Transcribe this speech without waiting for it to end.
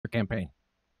campaign.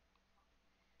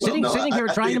 Well, sitting here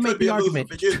trying to make the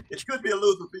argument. It could be a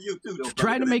loser for you too, though.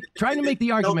 Trying to make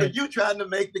the argument. No, you trying to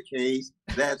make the case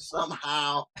that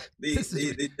somehow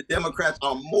the Democrats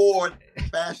are more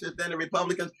fascist than the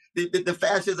Republicans. The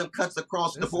fascism cuts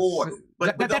across the board.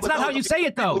 But that's not how you say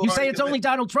it, though. You say it's only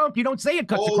Donald Trump. You don't say it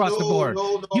cuts across the board.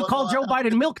 You call Joe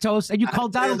Biden milquetoast, and you call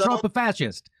Donald Trump a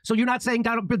fascist. So you're not saying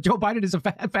Joe Biden is a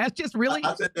fascist, really?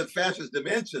 I said there's fascist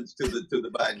dimensions to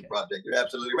the Biden project. You're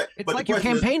absolutely right. It's like you're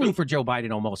campaigning for Joe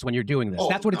Biden almost when you're doing this.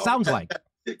 That's what it sounds like.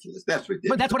 Ridiculous. That's ridiculous.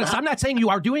 But that's what I'm not saying you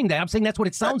are doing that. I'm saying that's what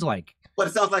it sounds like. But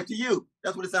it sounds like to you.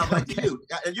 That's what it sounds like to you.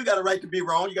 And you got a right to be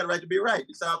wrong. You got a right to be right.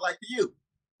 It sounds like to you.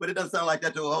 But it doesn't sound like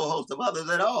that to a whole host of others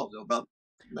at all.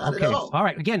 Not at all. All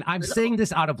right. Again, I'm saying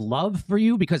this out of love for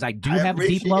you because I do have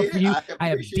deep love for you. I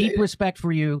have deep respect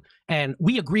for you. And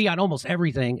we agree on almost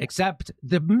everything except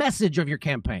the message of your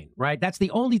campaign, right? That's the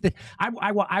only thing.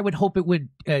 I would hope it would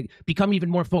become even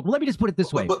more focal. Let me just put it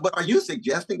this way. But are you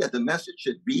suggesting that the message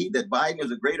should be that Biden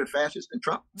is a greater fascist than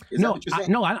Trump?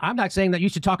 I'm not saying that you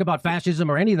should talk about fascism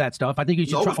or any of that stuff. I think you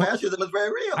should. No, fascism is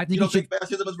very real. I think you don't think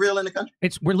fascism is real in the country?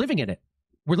 We're living in it.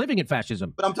 We're living in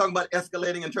fascism. But I'm talking about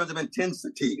escalating in terms of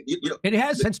intensity. It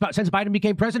has since Biden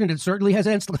became president. It certainly has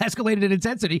escalated in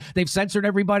intensity. They've censored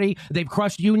everybody. They've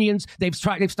crushed unions. They've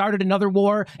started another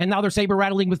war, and now they're saber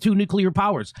rattling with 2 nuclear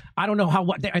powers. I don't know how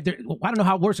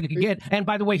worse it could get. And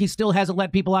by the way, he still hasn't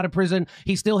let people out of prison.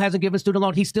 He still hasn't given student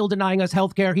loans. He's still denying us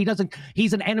health care.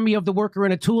 He's an enemy of the worker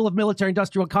and a tool of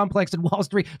military-industrial complex in Wall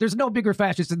Street. There's no bigger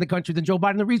fascist in the country than Joe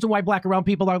Biden. The reason why black and brown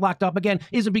people are locked up again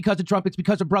isn't because of Trump. It's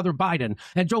because of brother Biden.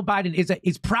 And Joe Biden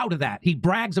is proud of that. He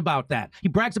brags about that. He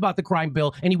brags about the crime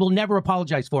bill, and he will never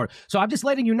apologize for it. So I'm just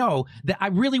letting you know that I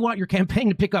really want your campaign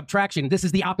to pick up traction. This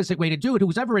is the opposite way to do it.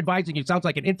 Who's ever advising you sounds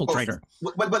like an infiltrator.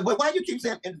 But why do you keep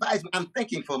saying advise me? I'm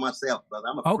thinking for myself, brother.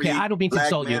 I'm a okay. I don't mean to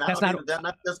insult you. That's not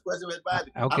just question of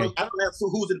advising. Okay. I don't have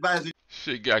who's advising.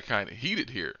 Shit got kind of heated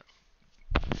here.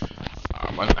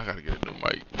 I gotta get a new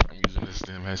mic. I'm using this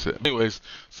damn headset. Anyways,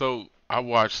 so I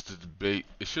watched the debate.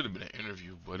 It should have been an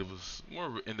interview, but it was more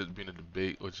of ended up being a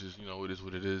debate, which is, it is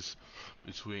what it is,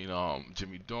 between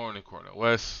Jimmy Dore and Cornel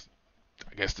West.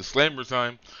 I guess disclaimer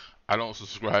time. I don't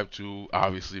subscribe to,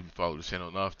 obviously, if you follow the channel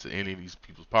enough, to any of these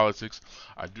people's politics.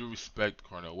 I do respect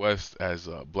Cornel West as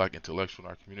a black intellectual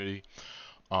in our community.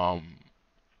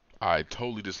 I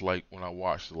totally dislike when I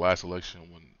watched the last election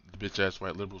when the bitch-ass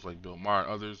white liberals like Bill Maher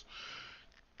and others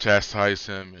chastise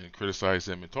him and criticize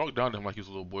him and talk down to him like he was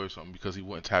a little boy or something because he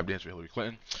wouldn't tap dance with Hillary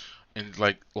Clinton. And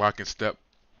like lock and step,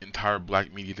 entire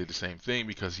black media did the same thing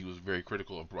because he was very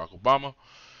critical of Barack Obama.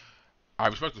 I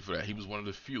respect him for that. He was one of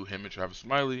the few, him and Travis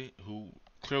Smiley, who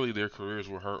clearly their careers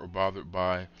were hurt or bothered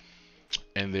by,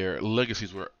 and their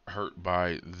legacies were hurt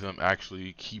by them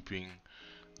actually keeping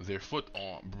their foot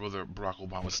on brother Barack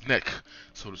Obama's neck,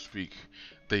 so to speak.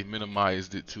 They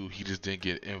minimized it to he just didn't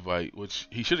get an invite, which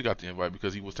he should have got the invite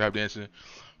because he was tap dancing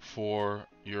for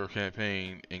your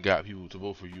campaign and got people to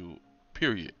vote for you,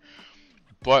 period.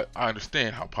 But I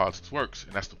understand how politics works,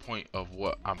 and that's the point of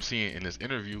what I'm seeing in this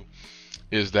interview,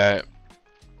 is that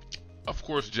of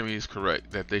course Jimmy is correct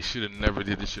that they should have never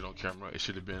did this shit on camera. It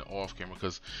should have been off camera,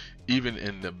 because even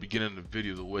in the beginning of the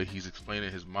video, the way he's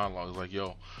explaining his monologue is like,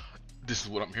 yo, this is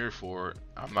what I'm here for.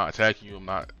 I'm not attacking you. I'm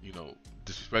not,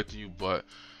 disrespecting you, but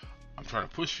I'm trying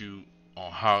to push you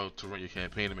on how to run your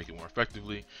campaign to make it more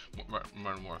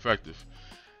more effective.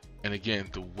 And again,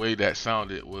 the way that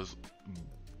sounded was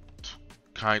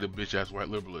kind of bitch-ass white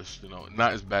liberalist.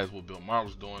 Not as bad as what Bill Maher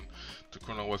was doing to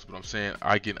Cornel West, but I'm saying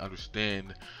I can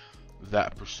understand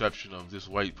that perception of this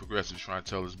white progressive trying to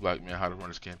tell this black man how to run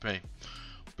his campaign.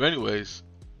 But anyways,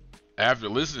 after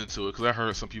listening to it, because I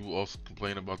heard some people also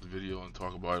complain about the video and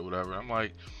talk about it, whatever, I'm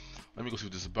like, let me go see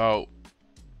what this is about.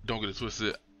 Don't get it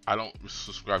twisted. I don't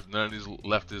subscribe to none of these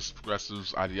leftist,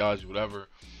 progressives, ideology, whatever.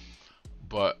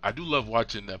 But I do love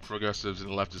watching that progressives and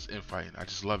leftists infighting. I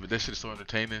just love it. That shit is so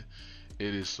entertaining.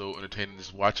 It is so entertaining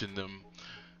just watching them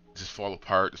just fall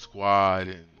apart, the squad,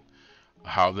 and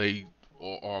how they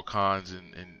all cons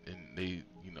and they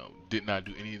did not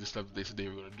do any of the stuff that they said they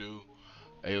were going to do.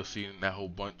 AOC and that whole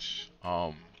bunch,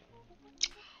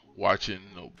 watching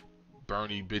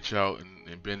Bernie bitch out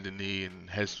and bend the knee, and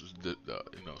his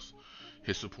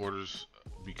supporters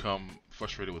become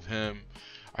frustrated with him.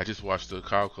 I just watched the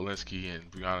Kyle Kalinske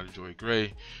and Breonna Joy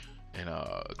Gray and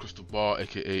Crystal Ball,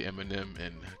 aka Eminem,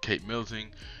 and Kate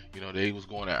Middleton. They was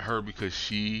going at her because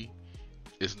she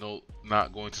is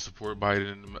not going to support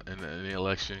Biden in the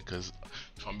election because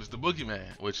Trump is the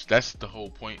boogeyman, which that's the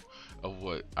whole point of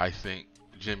what I think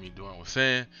Jimmy Dore was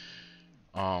saying.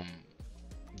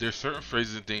 there's certain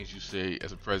phrases and things you say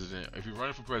as a president. If you're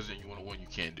running for president, you want to win, you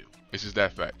can do. It's just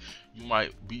that fact. You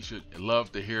might should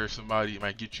love to hear somebody, it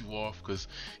might get you off because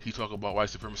he talk about white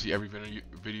supremacy every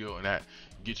video, and that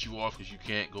gets you off because you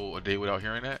can't go a day without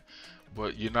hearing that.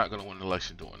 But you're not gonna win an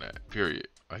election doing that. Period.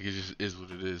 Like, it just is what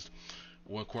it is.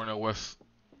 When Cornel West,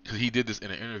 because he did this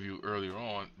in an interview earlier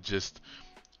on, just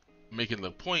making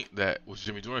the point that was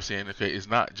Jimmy Dore saying, okay, it's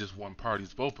not just one party,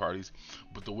 it's both parties,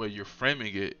 but the way you're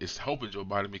framing it is helping Joe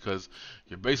Biden because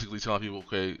you're basically telling people,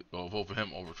 okay, well, vote for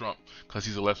him over Trump because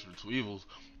he's the lesser of two evils.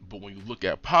 But when you look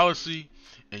at policy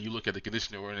and you look at the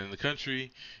condition that we're in the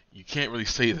country, you can't really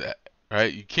say that,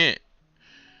 right? You can't.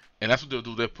 And that's what they'll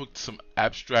do. They'll put some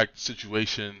abstract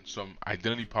situation, some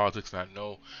identity politics, and I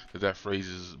know that phrase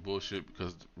is bullshit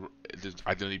because there's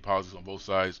identity politics on both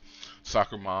sides.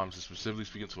 Soccer moms is specifically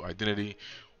speaking to identity.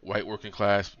 White working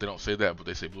class, they don't say that, but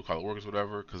they say blue collar workers,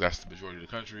 whatever, because that's the majority of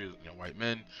the country, white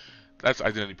men. That's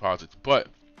identity politics. But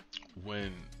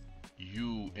when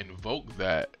you invoke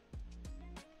that,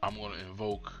 I'm going to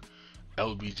invoke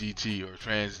LBGT or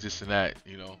trans this and that,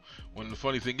 when the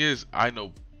funny thing is, I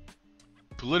know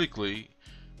politically,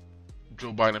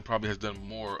 Joe Biden probably has done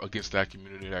more against that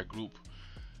community, that group,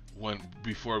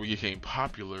 before we became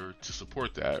popular to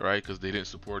support that, right? Because they didn't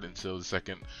support it until the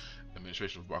second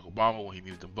administration of Barack Obama when he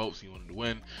needed them votes, he wanted to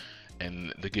win,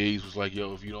 and the gays was like,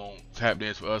 yo, if you don't tap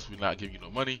dance for us, we're not giving you no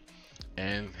money.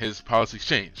 And his policies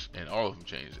changed, and all of them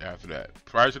changed after that.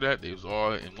 Prior to that, they was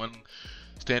all in one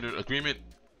standard agreement.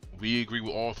 We agree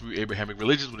with all three Abrahamic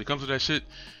religions when it comes to that shit.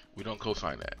 We don't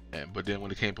co-sign that. But then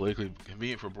when it came politically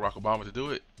convenient for Barack Obama to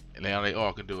do it, and now they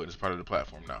all can do it as part of the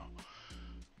platform now.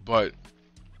 But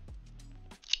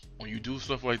when you do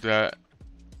stuff like that,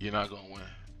 you're not going to win.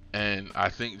 And I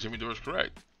think Jimmy Dore is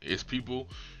correct. It's people,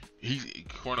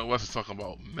 Cornel West is talking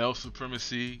about male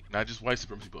supremacy, not just white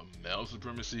supremacy, but male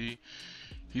supremacy.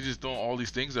 He's just throwing all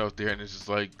these things out there, and it's just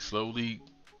like slowly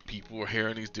people are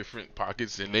hearing these different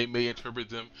pockets, and they may interpret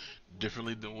them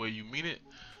differently than the way you mean it.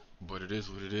 But it is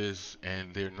what it is,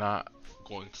 and they're not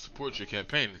going to support your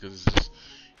campaign because it's just,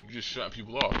 you just shut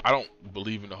people off. I don't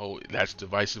believe in the whole that's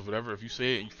divisive, whatever. If you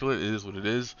say it and you feel it, it is what it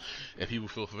is. If people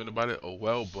feel offended about it, oh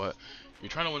well. But you're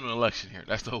trying to win an election here.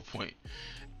 That's the whole point.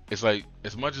 It's like,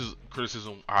 as much as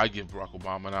criticism I give Barack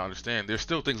Obama, and I understand, there's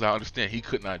still things I understand he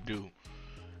could not do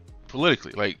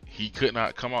politically. Like, he could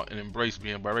not come out and embrace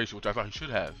being biracial, which I thought he should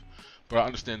have. But I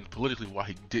understand politically why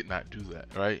he did not do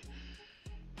that, right?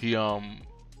 He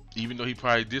even though he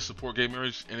probably did support gay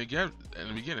marriage, and again, in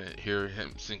the beginning, here,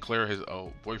 Sinclair, his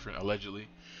boyfriend, allegedly,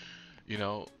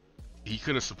 he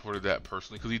could have supported that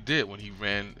personally, because he did when he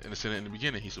ran in the Senate in the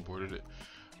beginning. He supported it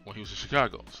when he was in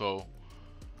Chicago. So,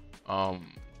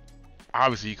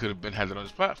 obviously, he could have had that on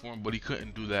his platform, but he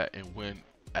couldn't do that and win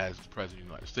as the president of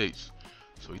the United States.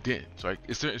 So he didn't. So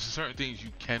it's certain things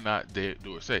you cannot do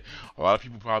or say. A lot of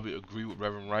people probably agree with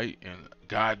Reverend Wright and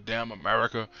goddamn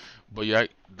America, but yeah,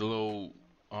 the little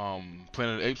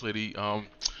Planet of the Apes lady,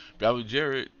 Valerie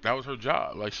Jarrett, that was her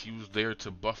job. Like, she was there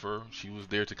to buffer, she was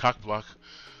there to cockblock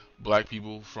black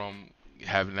people from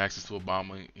having access to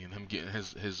Obama and him getting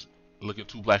his looking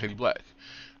too blackity black,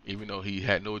 even though he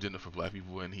had no agenda for black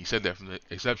people, and he said that from the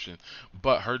exception.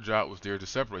 But her job was there to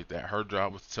separate that. Her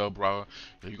job was to tell Broward,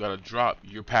 you got to drop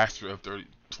your pastor of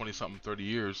 30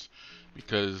 years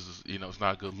because it's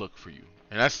not a good look for you.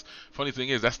 And that's funny thing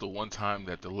is, that's the one time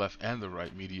that the left and the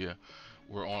right media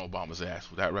were on Obama's ass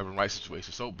with that Reverend Wright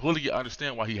situation. So politically, I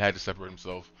understand why he had to separate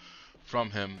himself from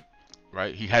him,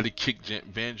 right? He had to kick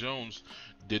Van Jones,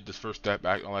 did this first step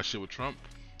back, all that shit with Trump.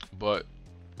 But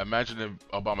imagine if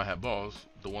Obama had balls,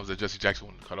 the ones that Jesse Jackson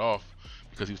wanted to cut off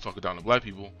because he was talking down to black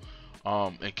people,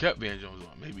 and kept Van Jones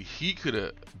on. Maybe he could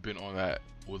have been on that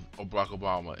with Barack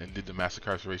Obama and did the mass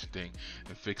incarceration thing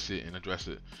and fix it and address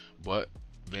it. But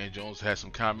Van Jones had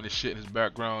some communist shit in his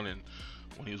background, and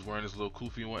when he was wearing his little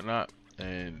kufi and whatnot,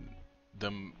 and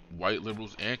them white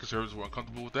liberals and conservatives were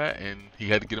uncomfortable with that, and he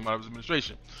had to get him out of his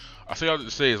administration. I say all that to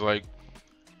say is, like,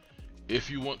 if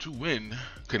you want to win,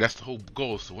 okay, that's the whole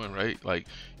goal, is to win, right? Like,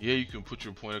 yeah, you can put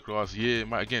your point across. Yeah,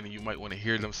 you might want to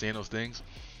hear them saying those things,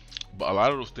 but a lot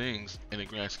of those things, in the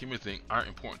grand scheme of things, aren't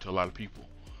important to a lot of people,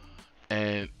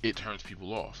 and it turns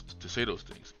people off to say those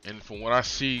things. And from what I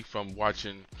see from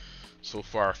watching so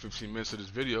far 15 minutes of this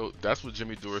video, that's what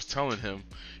Jimmy Dore is telling him.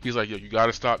 He's like, yo, you got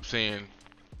to stop saying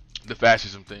the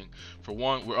fascism thing. For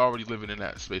one, we're already living in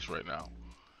that space right now,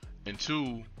 and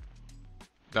two,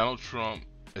 Donald Trump,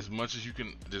 as much as you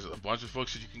can, there's a bunch of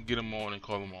folks that you can get them on and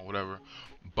call them on, whatever,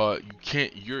 but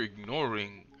you're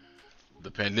ignoring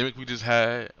the pandemic we just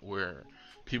had, where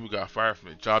people got fired from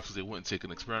their jobs because they wouldn't take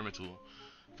an experimental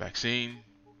vaccine.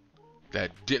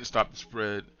 that didn't stop the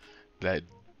spread, that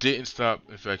didn't stop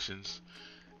infections.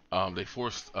 They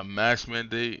forced a mask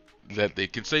mandate that they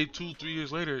can say 2-3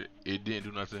 years later it didn't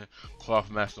do nothing. Cloth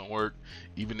masks don't work.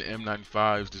 Even the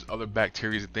N95s, there's other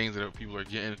bacteria and things that people are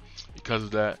getting because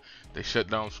of that. They shut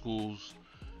down schools.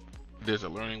 There's a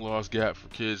learning loss gap for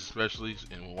kids, especially,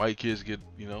 and when white kids get,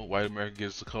 white American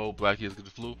gets the cold, black kids get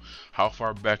the flu. How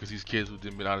far back is these kids who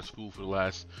didn't been out of school for the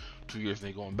last 2 years and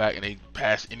they going back and they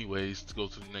pass anyways to go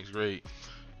to the next grade,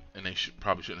 and they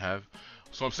probably shouldn't have.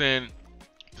 So I'm saying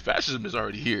fascism is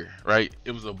already here, right?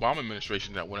 It was the Obama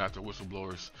administration that went after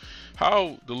whistleblowers.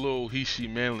 How the little he-she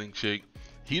Manling chick,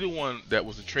 he the one that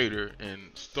was a traitor and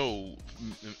stole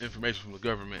information from the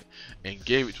government and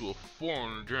gave it to a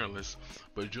foreign journalist,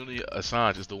 but Julian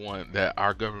Assange is the one that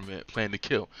our government planned to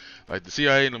kill. Like the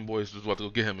CIA and them boys was about to go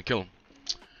get him and kill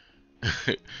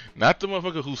him. Not the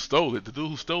motherfucker who stole it. The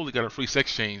dude who stole it got a free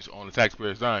sex change on the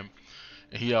taxpayer's dime,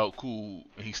 and he out cool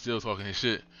and he's still talking his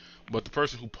shit. But the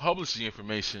person who published the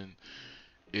information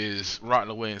is rotting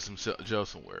away in some jail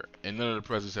somewhere, and none of the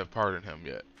presidents have pardoned him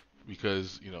yet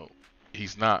because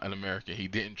he's not an American. He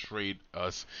didn't trade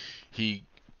us. He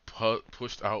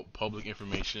pushed out public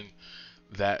information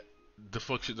that the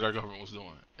fuck shit that our government was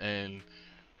doing, and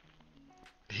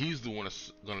he's the one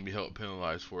that's going to be held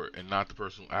penalized for it, and not the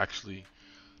person who actually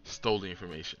stole the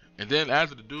information. And then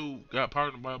after the dude got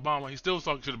pardoned by Obama, he still was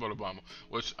talking shit about Obama,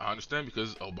 which I understand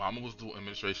because Obama was the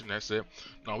administration that said,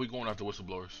 no, we going after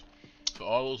whistleblowers. So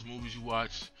all those movies you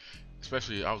watch,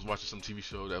 especially I was watching some TV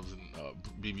show that was in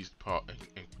BBC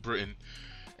in Britain,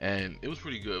 and it was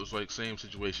pretty good. It was like same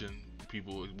situation,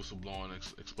 people whistleblowing,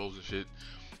 exposing shit,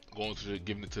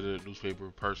 giving it to the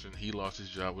newspaper person. He lost his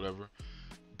job, whatever.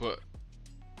 But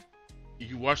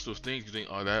you watch those things, you think,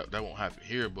 oh, that won't happen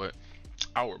here. But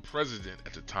our president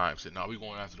at the time said, no, we're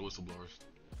going after the whistleblowers.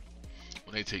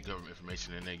 When they take government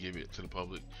information and they give it to the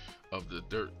public of the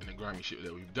dirt and the grimy shit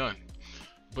that we've done.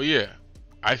 But yeah,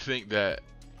 I think that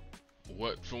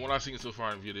from what I've seen so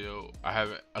far in the video, I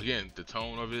haven't, again, the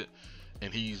tone of it,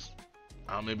 and he's,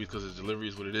 maybe because his delivery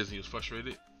is what it is, and he was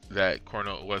frustrated that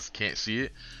Cornel West can't see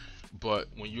it. But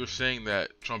when you're saying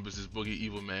that Trump is this boogie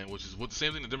evil man, which is what the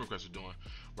same thing the Democrats are doing,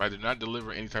 right? They're not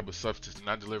delivering any type of substance. They're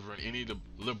not delivering any of the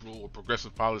liberal or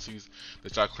progressive policies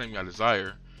that y'all claim y'all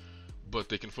desire, but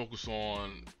they can focus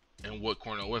on and what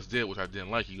Cornel West did, which I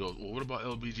didn't like. He goes, well, what about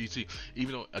LBGT?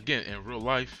 Even though, again, in real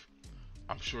life,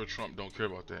 I'm sure Trump don't care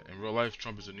about that. In real life,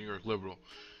 Trump is a New York liberal.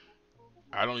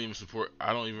 I don't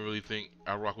even really think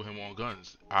I rock with him on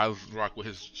guns. I rock with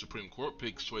his Supreme Court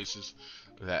picks choices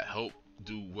that help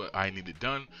do what I needed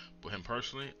done. But him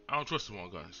personally, I don't trust him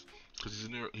on guns because he's a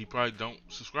New York, he probably don't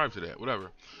subscribe to that, whatever.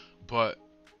 But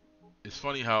it's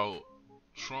funny how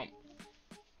Trump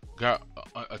got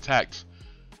attacked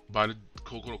by the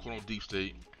quote-unquote deep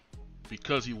state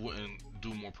because he wouldn't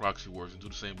do more proxy wars and do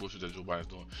the same bullshit that Joe Biden's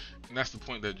doing. And that's the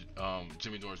point that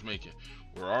Jimmy Dore is making.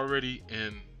 We're already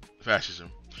in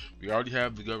fascism. We already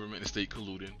have the government and the state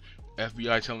colluding.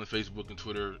 FBI telling Facebook and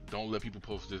Twitter, don't let people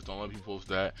post this, don't let people post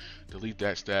that, delete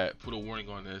that stat, put a warning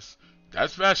on this.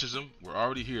 That's fascism. We're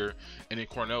already here. And then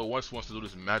Cornel West wants to do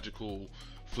this magical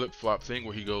flip-flop thing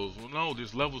where he goes, well, no,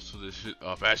 there's levels to this shit,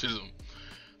 fascism.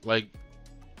 Like,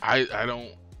 I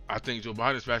think Joe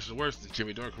Biden's fascism worse. And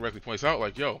Jimmy Dore correctly points out,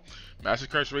 like, yo, mass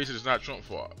incarceration is not Trump's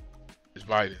fault. It's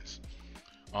Biden's.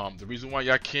 The reason why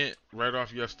y'all can't write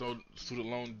off your student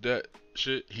loan debt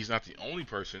shit, he's not the only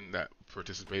person that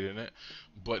participated in it,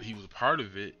 but he was a part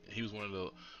of it. He was one of the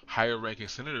higher ranking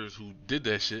senators who did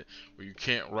that shit where you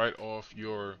can't write off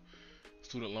your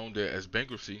student loan debt as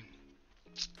bankruptcy.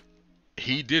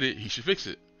 He did it. He should fix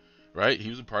it, right? He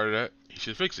was a part of that. He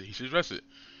should fix it. He should address it.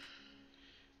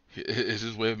 It's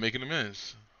his way of making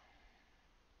amends.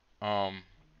 Oh,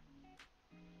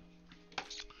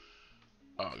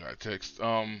 I got a text.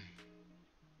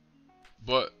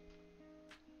 But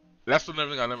that's another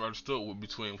thing I never understood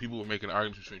between people who were making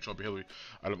arguments between Trump and Hillary.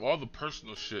 Out of all the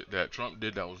personal shit that Trump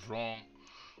did that was wrong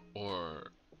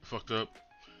or fucked up,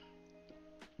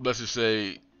 let's just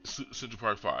say Central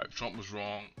Park 5. Trump was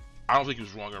wrong. I don't think he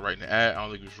was wrong in writing the ad. I don't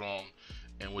think he was wrong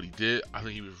in what he did. I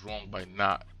think he was wrong by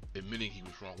not admitting he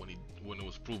was wrong when it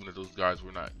was proven that those guys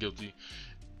were not guilty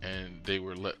and they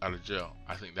were let out of jail.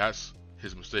 I think that's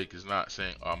his mistake, is not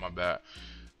saying, oh, my bad,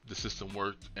 the system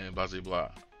worked and blah, blah, blah.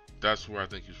 That's where I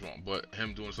think he's wrong. But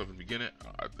him doing stuff in the beginning,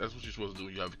 that's what you're supposed to do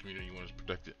when you have a community, you want to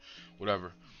protect it,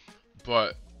 whatever.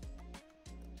 But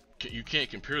you can't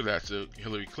compare that to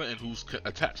Hillary Clinton, who's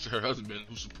attached to her husband,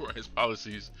 who support his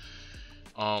policies,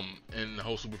 and the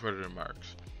whole super predator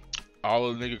remarks.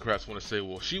 all the niggercrats want to say,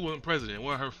 well, she wasn't president, it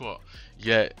wasn't her fault.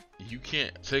 Yet you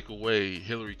can't take away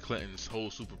Hillary Clinton's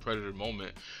whole super predator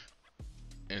moment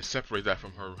and separate that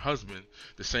from her husband.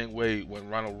 The same way when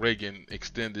Ronald Reagan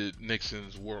extended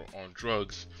Nixon's war on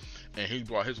drugs, and he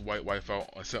brought his white wife out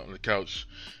and sat on the couch,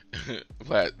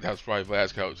 Vlad, that was probably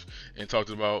Vlad's couch, and talked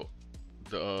about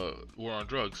the war on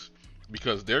drugs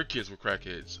because their kids were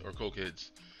crackheads or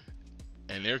cokeheads,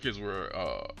 and their kids were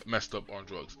messed up on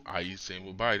drugs. I.e., same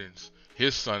with Biden's.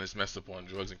 His son is messed up on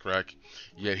drugs and crack,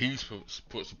 yet he's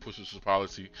pushes a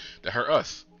policy that hurt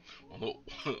us.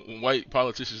 When white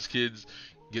politicians' kids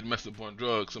get messed up on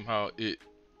drugs, somehow it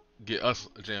get us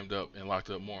jammed up and locked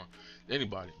up more than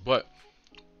anybody. But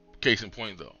case in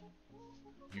point, though,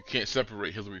 you can't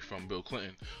separate Hillary from Bill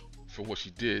Clinton for what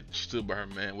she did. She stood by her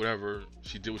man, whatever.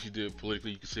 She did what she did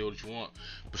politically. You can say what you want,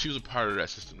 but she was a part of that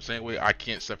system. The same way I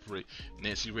can't separate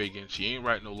Nancy Reagan. She ain't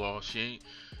write no law. She ain't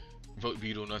vote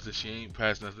veto nothing. She ain't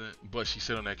pass nothing. But she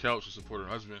sat on that couch to support her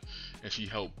husband, and she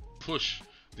helped push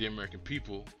the American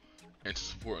people into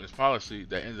supporting this policy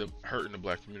that ended up hurting the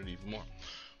black community even more.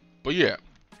 But yeah,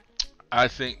 I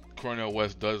think Cornel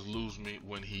West does lose me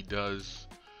when he does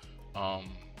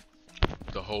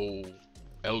the whole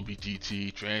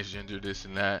LGBT, transgender, this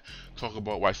and that, talk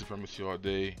about white supremacy all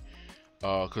day,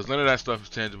 because none of that stuff is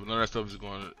tangible. None of that stuff is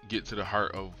going to get to the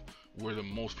heart of where the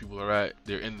most people are at.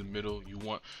 They're in the middle. You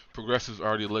want progressives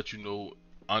already let you know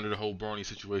under the whole Bernie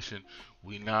situation,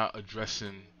 we not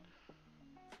addressing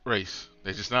race.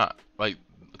 They just not. Like,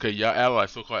 okay, y'all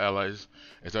allies, so-called allies,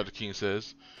 as Dr. King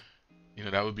says, you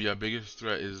know, that would be our biggest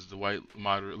threat is the white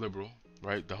moderate liberal,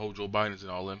 right? The whole Joe Bidens and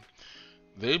all them.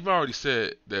 They've already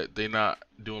said that they're not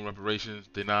doing reparations.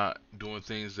 They're not doing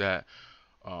things that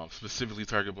specifically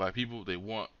target black people. They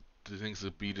want the things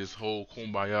to be this whole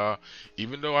kumbaya.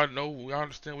 Even though I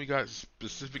understand we got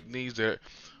specific needs that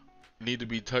need to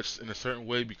be touched in a certain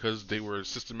way because they were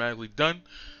systematically done.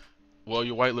 Well,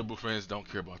 your white liberal friends don't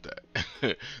care about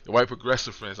that. The white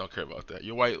progressive friends don't care about that.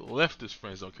 Your white leftist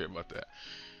friends don't care about that.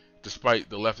 Despite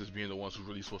the leftists being the ones who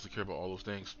really supposed to care about all those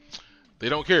things. They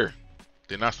don't care.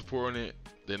 They're not supporting it.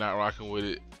 They're not rocking with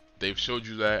it. They've showed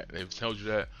you that. They've told you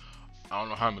that. I don't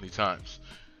know how many times.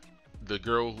 The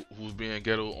girl who's being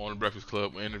ghetto on the Breakfast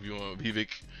Club interviewing Vivek,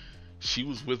 she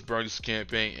was with Bernie's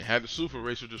campaign and had to sue for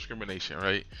racial discrimination,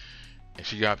 right? And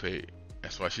she got paid.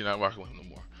 That's why she's not rocking with him no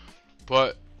more.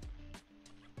 But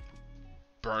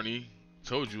Bernie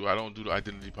told you, I don't do the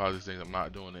identity politics thing. I'm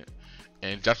not doing it.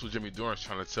 And that's what Jimmy Dore's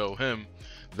trying to tell him,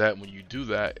 that when you do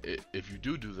that, if you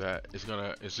do that,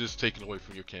 it's just taken away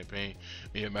from your campaign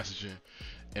and your messaging.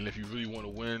 And if you really want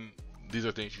to win, these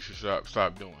are things you should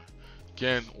stop doing.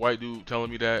 Again, white dude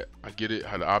telling me that, I get it,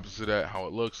 how the opposite of that, how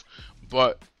it looks,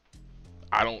 but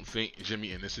I don't think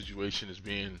Jimmy in this situation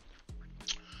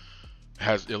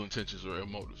has ill intentions or ill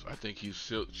motives. I think he's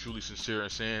still truly sincere in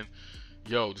saying,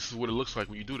 yo, this is what it looks like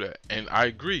when you do that. And I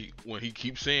agree when he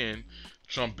keeps saying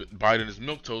Trump, Biden is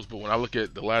milquetoast, but when I look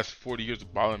at the last 40 years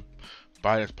of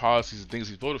Biden's policies and things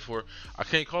he's voted for, I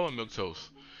can't call him milquetoast.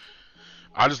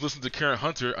 I just listened to Karen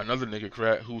Hunter, another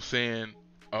niggercrat, who's saying,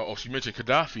 she mentioned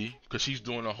Gaddafi, because she's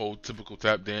doing a whole typical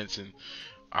tap dance, and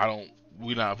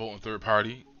we not voting third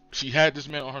party. She had this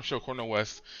man on her show, Cornel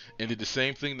West, and did the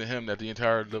same thing to him that the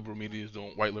entire liberal media is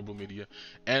doing, white liberal media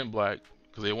and black,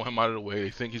 because they want him out of the way. They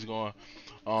think he's going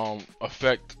to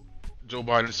affect Joe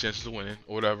Biden's chances of winning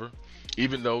or whatever,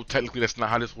 even though technically that's not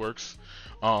how this works.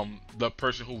 The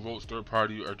person who votes third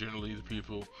party are generally the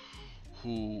people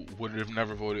who would have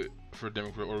never voted for a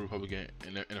Democrat or Republican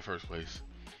in the first place.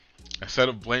 Instead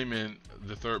of blaming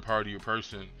the third party or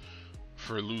person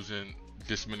for losing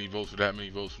this many votes or that many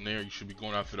votes from there, you should be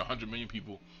going after the 100 million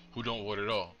people who don't vote at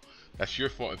all. That's your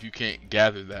fault if you can't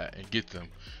gather that and get them.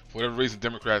 For whatever reason,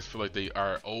 Democrats feel like they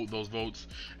are owed those votes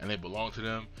and they belong to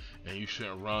them, and you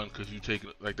shouldn't run because you take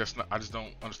like that's not. I just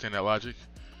don't understand that logic.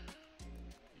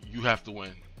 You have to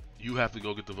win. You have to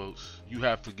go get the votes. You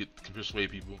have to persuade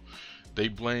people. They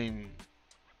blame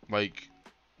like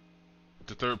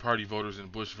the third party voters in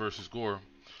Bush versus Gore,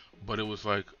 but it was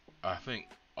like I think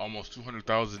almost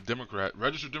 200,000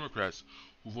 registered Democrats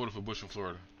who voted for Bush in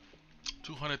Florida.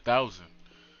 200,000.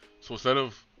 So instead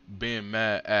of being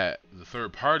mad at the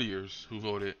third partiers who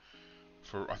voted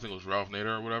for, I think it was Ralph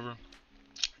Nader or whatever,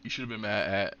 you should have been mad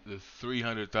at the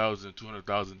 300,000,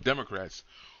 200,000 Democrats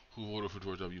who voted for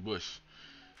George W. Bush.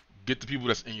 Get the people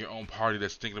that's in your own party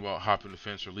that's thinking about hopping the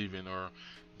fence or leaving, or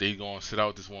they going to sit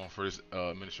out this one for this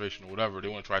administration or whatever. They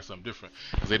want to try something different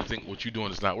because they think what you're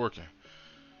doing is not working.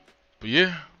 But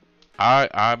yeah,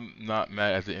 I'm not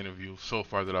mad at the interview so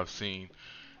far that I've seen.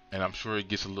 and I'm sure it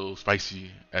gets a little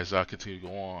spicy as I continue to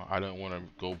go on. I don't want to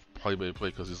go play by play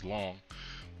because it's long,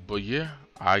 but yeah,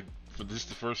 for this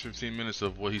the first 15 minutes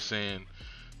of what he's saying,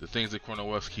 the things that Cornel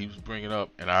West keeps bringing up,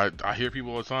 and I hear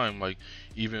people all the time, like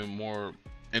even more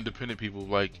independent people,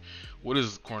 like, what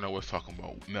is Cornel West talking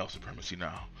about? Male supremacy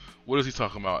now? What is he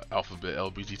talking about? Alphabet,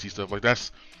 LGBT stuff? Like,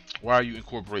 that's why are you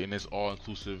incorporating this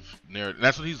all-inclusive narrative? And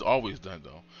that's what he's always done,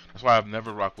 though. That's why I've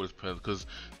never rocked with his president, because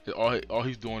all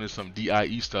he's doing is some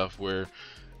DIE stuff where,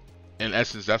 in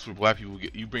essence, that's what black people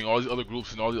get. You bring all these other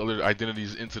groups and all the other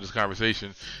identities into this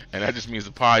conversation, and that just means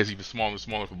the pie is even smaller and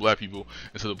smaller for black people,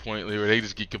 and to the point where they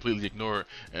just get completely ignored,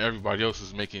 and everybody else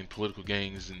is making political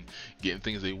gains and getting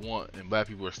things they want, and black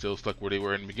people are still stuck where they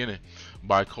were in the beginning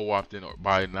by co-opting or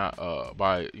by not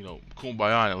by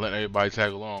kumbaya and letting everybody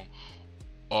tag along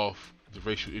off the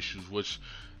racial issues, which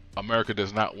America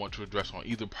does not want to address on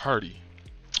either party.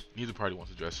 Neither party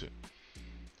wants to address it.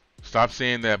 Stop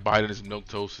saying that Biden is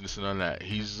milquetoast and this and that.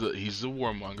 He's a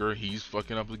warmonger. He's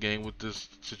fucking up the game with this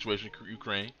situation in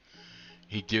Ukraine.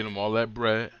 He gave him all that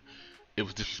bread. It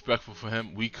was disrespectful for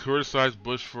him. We criticized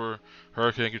Bush for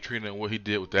Hurricane Katrina and what he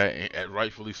did with that, and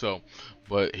rightfully so.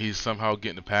 But he's somehow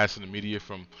getting a pass in the media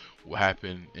from what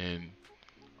happened in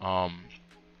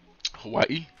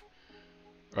Hawaii.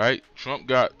 Right? Trump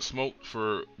got smoked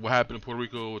for what happened in Puerto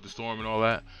Rico with the storm and all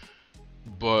that.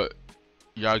 But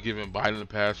y'all giving Biden a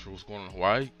pass for what's going on in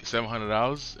Hawaii?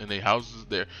 $700 in their houses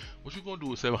there. What you gonna do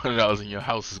with $700 and your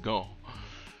house is gone?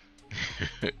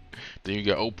 Then you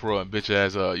got Oprah and bitch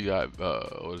ass. You got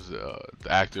the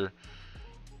actor.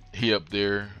 He up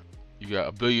there. You got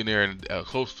a billionaire and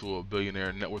close to a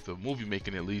billionaire net worth of movie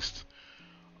making at least.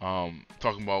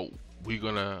 Talking about we're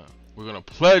gonna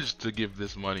pledge to give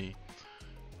this money.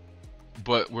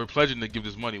 But we're pledging to give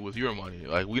this money with your money.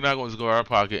 Like, we're not going to go out our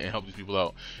pocket and help these people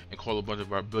out and call a bunch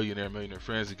of our millionaire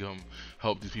friends to come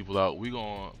help these people out. We're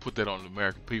going to put that on the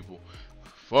American people.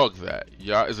 Fuck that.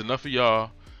 Y'all, is enough of y'all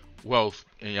wealth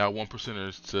and y'all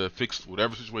 1%ers to fix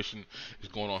whatever situation is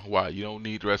going on in Hawaii. You don't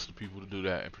need the rest of the people to do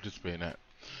that and participate in that.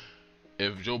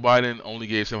 If Joe Biden only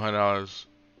gave $700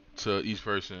 to each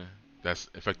person that's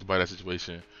affected by that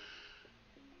situation,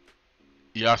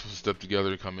 y'all supposed to step together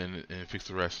and come in and fix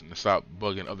the rest and stop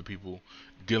bugging other people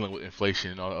dealing with inflation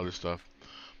and all the other stuff.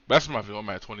 But that's my video. I'm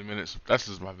at 20 minutes. That's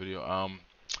just my video.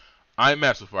 I'm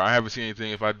mad so far. I haven't seen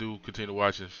anything. If I do continue to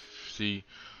watch and see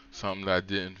something that I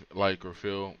didn't like or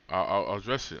feel, I'll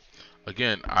address it.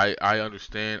 Again, I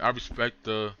understand. I respect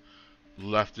the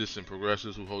leftists and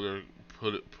progressives who hold their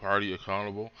party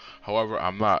accountable. However,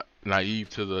 I'm not naive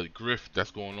to the grift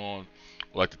that's going on,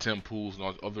 like the Tim Pools and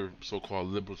all the other so-called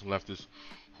liberals and leftists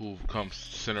who've come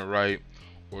center right,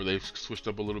 or they've switched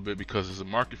up a little bit because there's a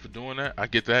market for doing that. I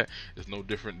get that. It's no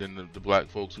different than the black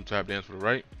folks who tap dance for the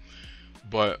right.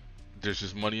 But there's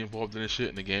just money involved in this shit,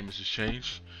 and the game has just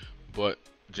changed. But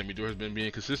Jimmy Dore has been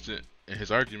being consistent in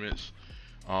his arguments.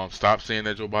 Stop saying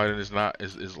that Joe Biden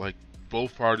is like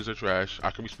both parties are trash.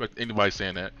 I can respect anybody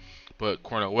saying that, but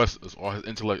Cornel West is all his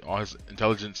intellect, all his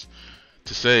intelligence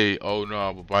to say, oh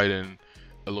no, but Biden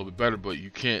a little bit better. But you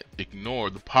can't ignore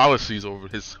the policies over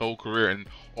his whole career in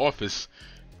office.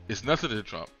 It's nothing to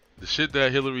Trump. The shit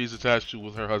that Hillary's attached to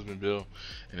with her husband Bill,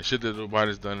 and the shit that Joe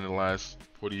Biden's done in the last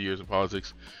 40 years in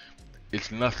politics,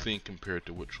 it's nothing compared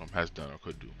to what Trump has done or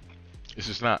could do. It's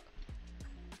just not.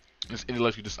 It's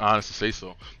intellectually dishonest to say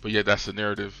so, but yet that's the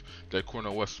narrative that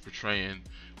Cornel West is portraying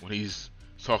when he's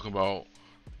talking about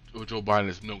Joe Biden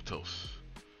is milquetoast.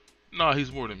 No,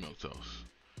 he's more than milquetoast.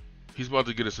 He's about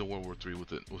to get us in World War III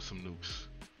with some nukes.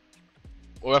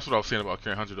 Well, that's what I was saying about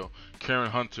Karen Hunter, though. Karen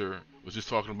Hunter was just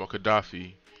talking about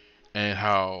Gaddafi and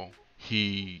how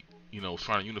he, was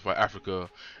trying to unify Africa,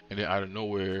 and then out of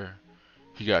nowhere,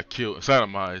 he got killed and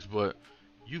sodomized. But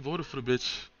you voted for the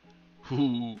bitch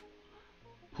who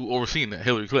overseen that,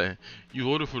 Hillary Clinton. You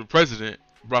voted for the president,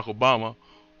 Barack Obama,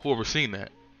 who overseen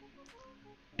that.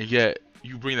 And yet,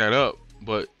 you bring that up,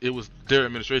 but it was their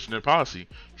administration, their policy.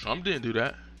 Trump didn't do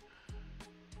that.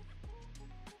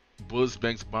 Bullets,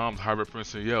 banks, bombs, Harvard,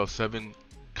 Princeton, Yale, 7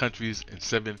 countries in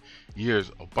 7 years.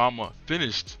 Obama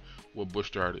finished what Bush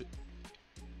started.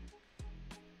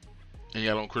 And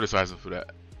y'all don't criticize him for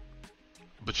that.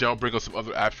 But y'all bring up some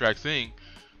other abstract thing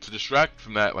to distract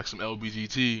from that, like some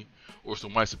LGBT or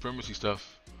some white supremacy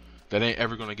stuff that ain't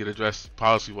ever going to get addressed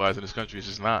policy-wise in this country. It's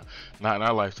just not in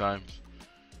our lifetimes.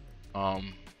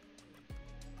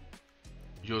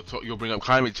 You'll bring up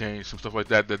climate change, some stuff like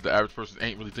that the average person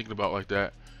ain't really thinking about like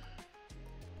that.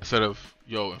 Instead of,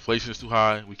 inflation is too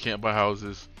high, we can't buy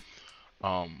houses.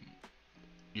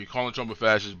 You're calling Trump a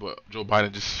fascist, but Joe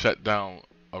Biden just shut down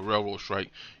a railroad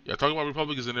strike. Yeah, talking about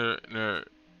Republicans in their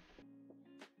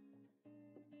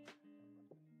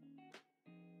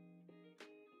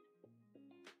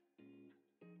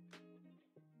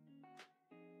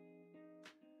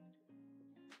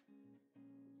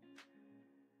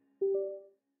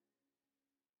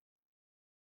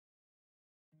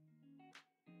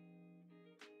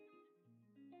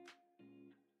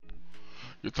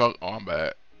You're talking. Oh, I'm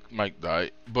bad. Mike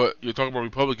died. But you're talking about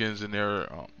Republicans and their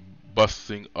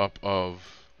busting up of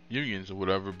unions or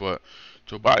whatever. But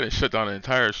Joe Biden shut down an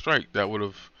entire strike that would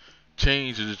have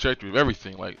changed the trajectory of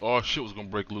everything. Like all shit was gonna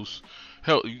break loose.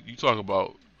 Hell, you talk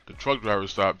about the truck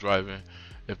drivers stopped driving.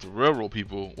 If the railroad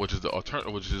people, which is the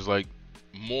alternative, which is like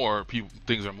more people,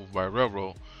 things are moved by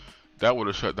railroad, that would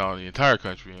have shut down the entire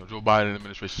country. And Joe Biden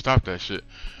administration stopped that shit.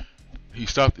 He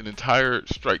stopped an entire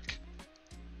strike.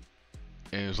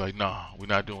 And it was like, nah, we're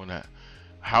not doing that.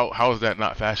 How is that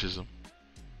not fascism?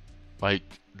 Like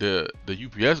the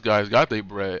UPS guys got their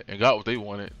bread and got what they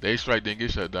wanted. They strike didn't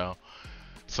get shut down.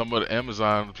 Some of the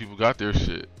Amazon people got their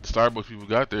shit. The Starbucks people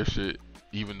got their shit,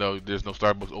 even though there's no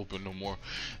Starbucks open no more.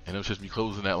 And it'll just be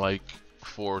closing at like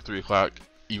 4 or 3 o'clock,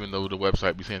 even though the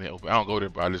website be saying they open. I don't go there,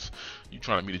 but I just, you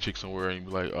trying to meet a chick somewhere and you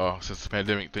be like, oh, since the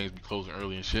pandemic things be closing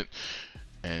early and shit.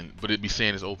 But it be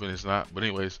saying it's open, it's not. But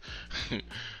anyways,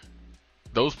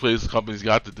 those places, companies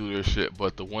got to do their shit,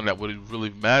 but the one that would have really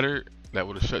mattered, that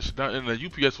would have shut shit down, and the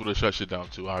UPS would have shut shit down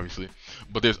too, obviously.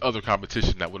 But there's other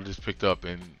competition that would have just picked up,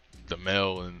 and the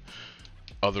mail and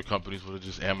other companies would have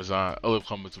just, Amazon, other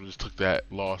companies would have just took that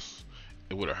loss.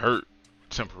 It would have hurt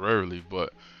temporarily,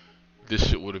 but this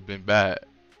shit would have been bad.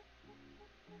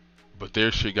 But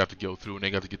their shit got to go through, and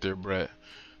they got to get their bread.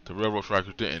 The railroad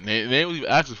strikers didn't. They didn't even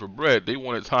ask for bread. They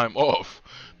wanted time off.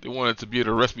 They wanted to be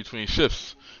able to rest between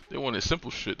shifts. They wanted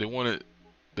simple shit. They wanted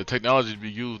the technology to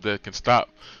be used that can stop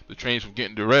the trains from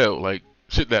getting derailed. Like,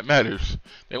 shit that matters.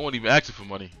 They weren't even asking for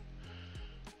money.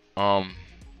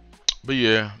 But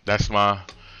yeah, that's my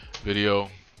video.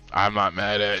 I'm not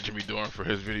mad at Jimmy Dore for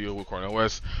his video with Cornel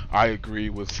West. I agree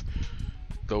with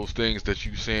those things that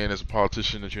you saying as a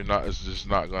politician that you're not, it's just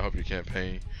not gonna help your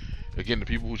campaign. Again, the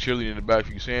people who cheerlead in the back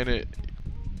for you saying it,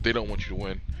 they don't want you to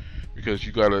win, because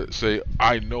you gotta say,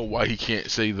 I know why he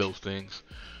can't say those things,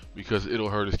 because it'll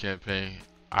hurt his campaign.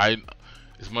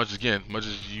 As much as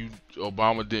you,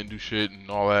 Obama didn't do shit and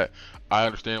all that, I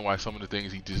understand why some of the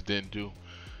things he just didn't do,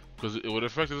 because it would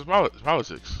affect his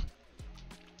politics.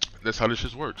 That's how this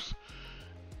shit works.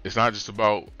 It's not just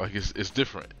about, like, it's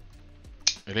different.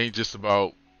 It ain't just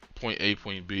about point A,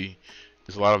 point B.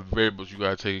 There's a lot of variables you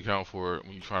gotta take account for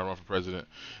when you try to run for president.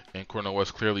 And Cornel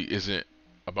West clearly isn't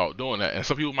about doing that. And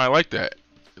some people might like that.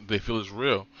 They feel it's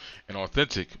real and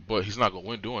authentic, but he's not gonna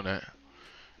win doing that.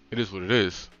 It is what it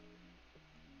is.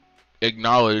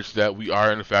 Acknowledge that we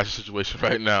are in a fascist situation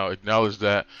right now. Acknowledge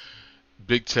that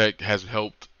big tech has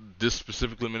helped this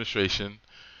specific administration.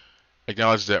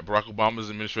 Acknowledge that Barack Obama's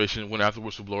administration went after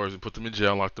whistleblowers and put them in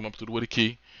jail, locked them up with a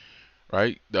key.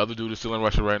 Right? The other dude is still in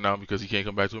Russia right now because he can't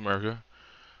come back to America.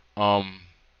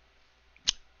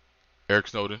 Eric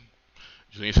Snowden,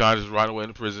 Julian Assange is riding away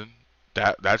into prison.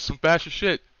 That's some fascist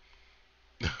shit.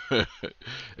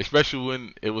 Especially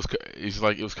when it was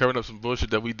covering up some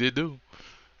bullshit that we did do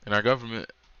in our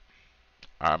government.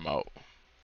 I'm out.